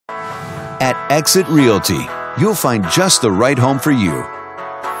At Exit Realty, you'll find just the right home for you.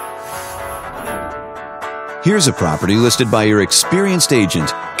 Here's a property listed by your experienced agent,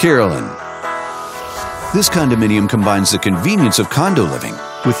 Carolyn. This condominium combines the convenience of condo living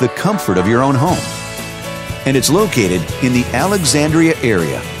with the comfort of your own home. And it's located in the Alexandria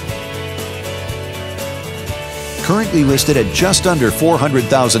area. Currently listed at just under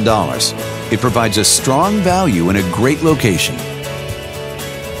 $400,000, it provides a strong value in a great location.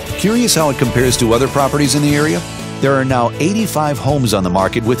 Curious how it compares to other properties in the area? There are now 85 homes on the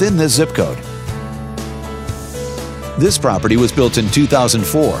market within this zip code. This property was built in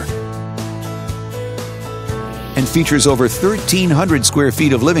 2004 and features over 1,300 square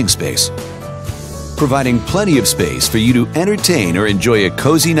feet of living space, providing plenty of space for you to entertain or enjoy a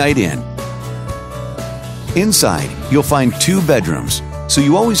cozy night in. Inside, you'll find 2 bedrooms, so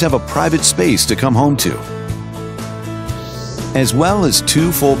you always have a private space to come home to, as well as 2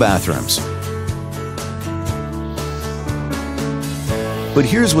 full bathrooms. But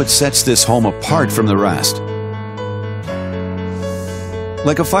here's what sets this home apart from the rest.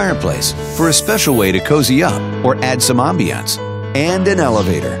 Like a fireplace for a special way to cozy up or add some ambiance, and an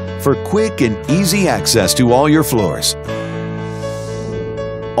elevator for quick and easy access to all your floors.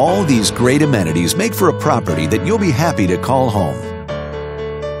 All these great amenities make for a property that you'll be happy to call home.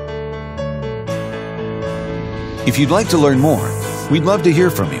 If you'd like to learn more, we'd love to hear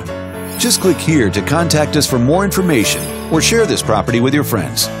from you. Just click here to contact us for more information or share this property with your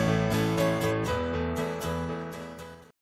friends.